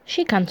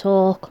She Can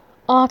Talk,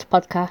 Art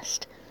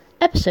Podcast,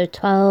 Episode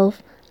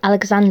 12,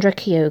 Alexandra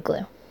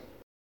Kioglou.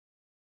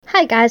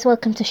 Hi guys,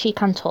 welcome to She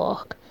Can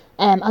Talk.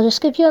 I'll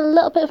just give you a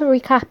little bit of a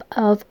recap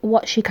of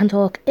what She Can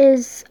Talk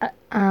is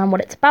and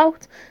what it's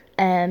about,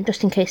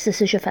 just in case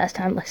this is your first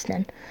time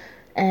listening.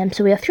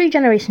 So we are 3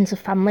 generations of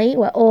family,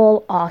 we're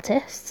all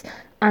artists,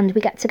 and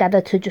we get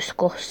together to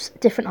discuss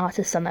different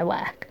artists and their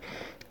work.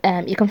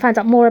 You can find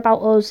out more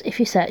about us if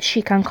you search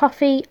She Can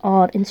Coffee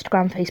on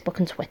Instagram, Facebook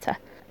and Twitter.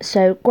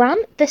 So,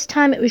 Graham, this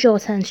time it was your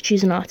turn to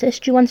choose an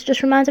artist. Do you want to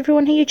just remind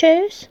everyone who you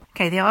chose?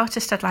 Okay, the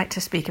artist I'd like to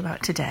speak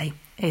about today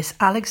is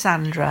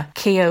Alexandra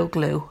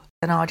Kioglou,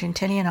 an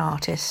Argentinian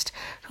artist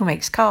who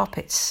makes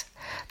carpets.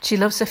 She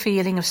loves the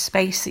feeling of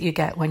space that you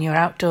get when you're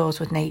outdoors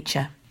with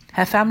nature.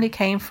 Her family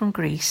came from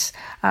Greece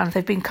and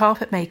they've been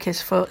carpet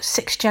makers for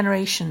 6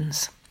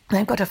 generations.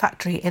 They've got a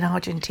factory in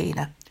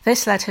Argentina.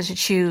 This led her to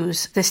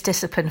choose this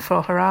discipline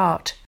for her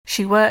art.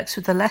 She works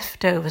with the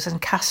leftovers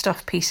and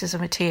cast-off pieces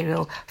of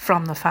material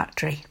from the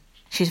factory.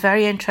 She's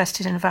very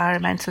interested in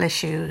environmental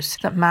issues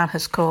that man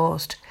has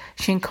caused.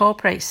 She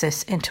incorporates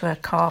this into her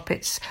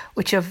carpets,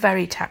 which are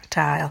very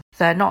tactile.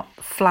 They're not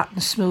flat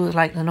and smooth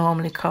like the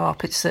normally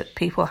carpets that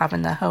people have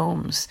in their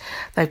homes.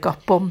 They've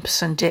got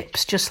bumps and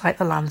dips, just like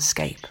the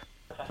landscape.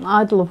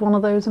 I'd love one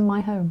of those in my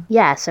home.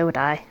 Yeah, so would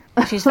I.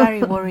 She's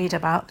very worried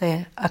about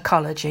the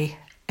ecology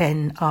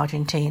in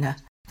Argentina.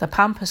 The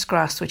pampas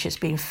grass, which it's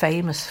been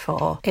famous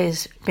for,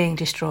 is being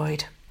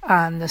destroyed.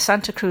 And the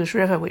Santa Cruz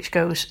River, which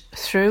goes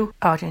through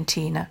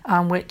Argentina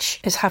and which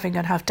is going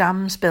to have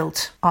dams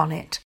built on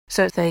it.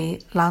 So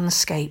the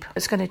landscape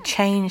is going to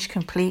change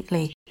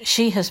completely.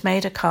 She has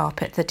made a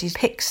carpet that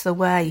depicts the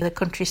way the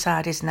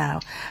countryside is now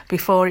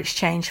before it's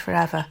changed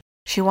forever.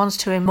 She wants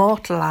to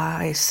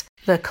immortalise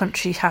the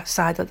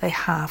countryside that they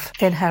have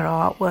in her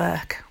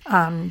artwork.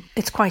 And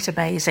it's quite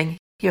amazing.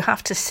 You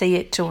have to see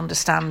it to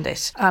understand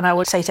it. And I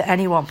would say to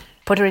anyone,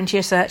 put her into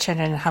your search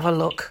engine and have a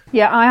look.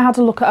 Yeah, I had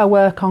a look at her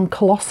work on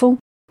Colossal.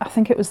 I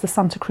think it was the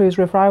Santa Cruz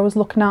River I was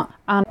looking at.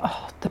 And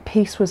the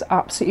piece was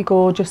absolutely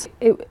gorgeous.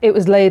 It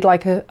was laid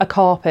like a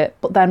carpet,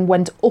 but then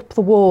went up the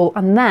wall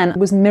and then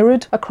was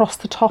mirrored across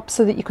the top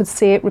so that you could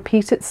see it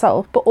repeat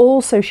itself. But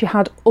also she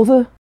had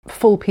other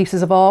full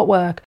pieces of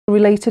artwork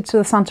related to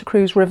the Santa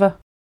Cruz River.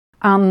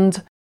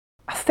 And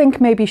I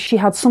think maybe she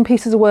had some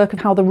pieces of work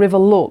of how the river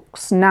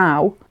looks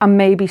now and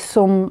maybe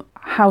some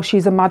how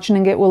she's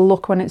imagining it will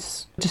look when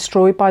it's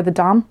destroyed by the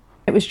dam.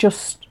 It was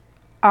just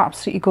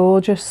absolutely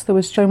gorgeous. There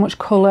was so much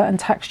colour and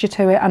texture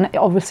to it, and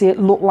obviously it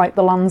looked like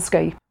the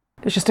landscape.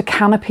 It was just a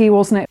canopy,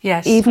 wasn't it?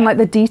 Yes. Even like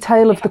the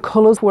detail of the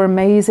colours were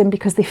amazing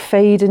because they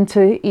fade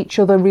into each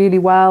other really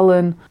well,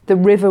 and the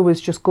river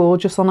was just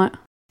gorgeous on it.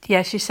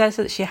 Yeah, she says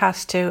that she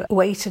has to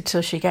wait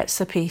until she gets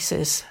the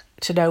pieces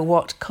to know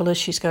what colours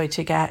she's going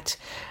to get.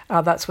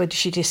 That's when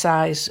she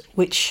decides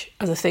which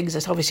are the things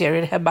that obviously are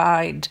in her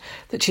mind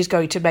that she's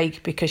going to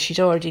make, because she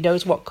already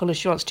knows what colours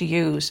she wants to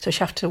use. So she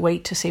has to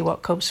wait to see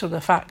what comes from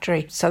the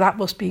factory. So that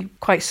must be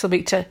quite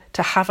something to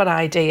have an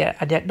idea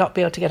and yet not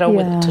be able to get on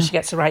with it until she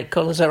gets the right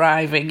colours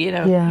arriving, you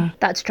know. Yeah.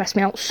 That stressed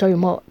me out so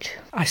much.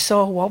 I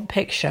saw one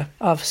picture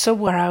of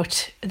somewhere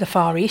out in the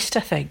Far East,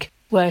 I think,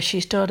 where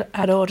she's done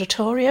an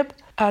auditorium.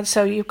 And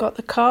so you've got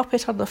the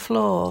carpet on the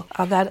floor,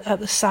 and then at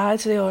the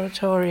sides of the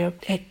auditorium,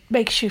 it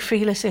makes you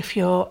feel as if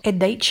you're in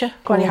nature.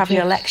 When you're having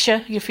a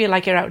lecture, you feel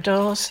like you're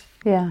outdoors.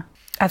 Yeah.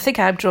 I think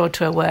I'm drawn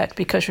to her work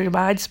because it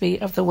reminds me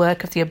of the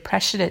work of the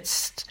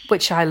Impressionists,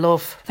 which I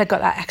love. They've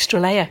got that extra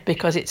layer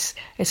because it's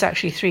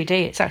actually 3D,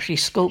 it's actually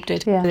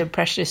sculpted. Yeah. The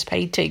Impressionist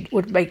painting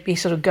would make me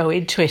sort of go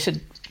into it and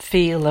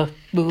feel the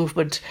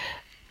movement.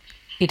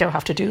 You don't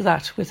have to do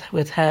that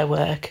with her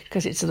work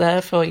because it's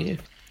there for you.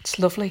 It's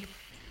lovely.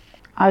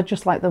 I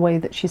just like the way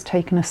that she's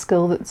taken a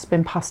skill that's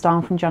been passed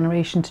down from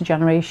generation to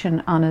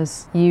generation and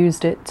has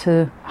used it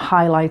to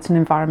highlight an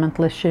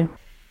environmental issue.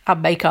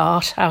 And make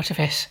art out of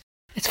it.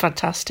 It's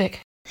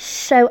fantastic.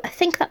 So I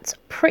think that's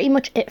pretty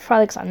much it for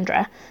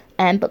Alexandra.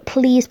 But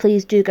please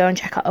do go and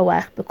check out her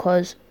work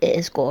because it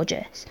is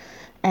gorgeous.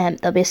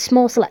 There'll be a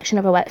small selection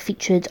of her work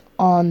featured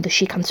on the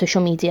She Can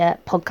social media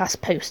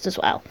podcast post as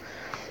well.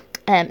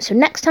 So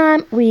next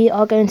time we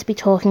are going to be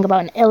talking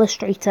about an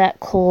illustrator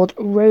called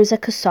Rosa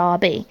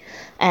Kasabi.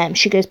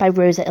 She goes by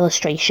Rosa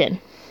Illustration.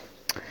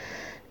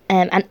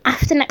 And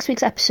after next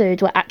week's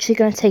episode, we're actually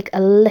going to take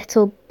a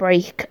little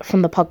break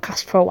from the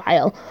podcast for a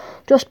while,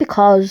 just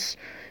because,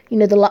 you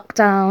know, the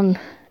lockdown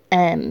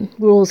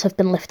rules have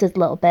been lifted a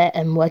little bit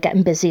and we're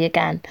getting busy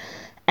again.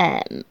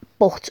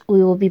 But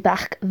we will be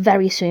back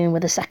very soon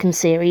with a second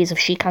series of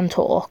She Can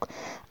Talk.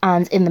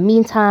 And in the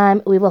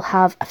meantime, we will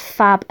have a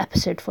fab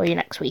episode for you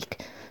next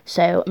week.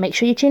 So make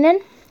sure you tune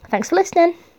in. Thanks for listening.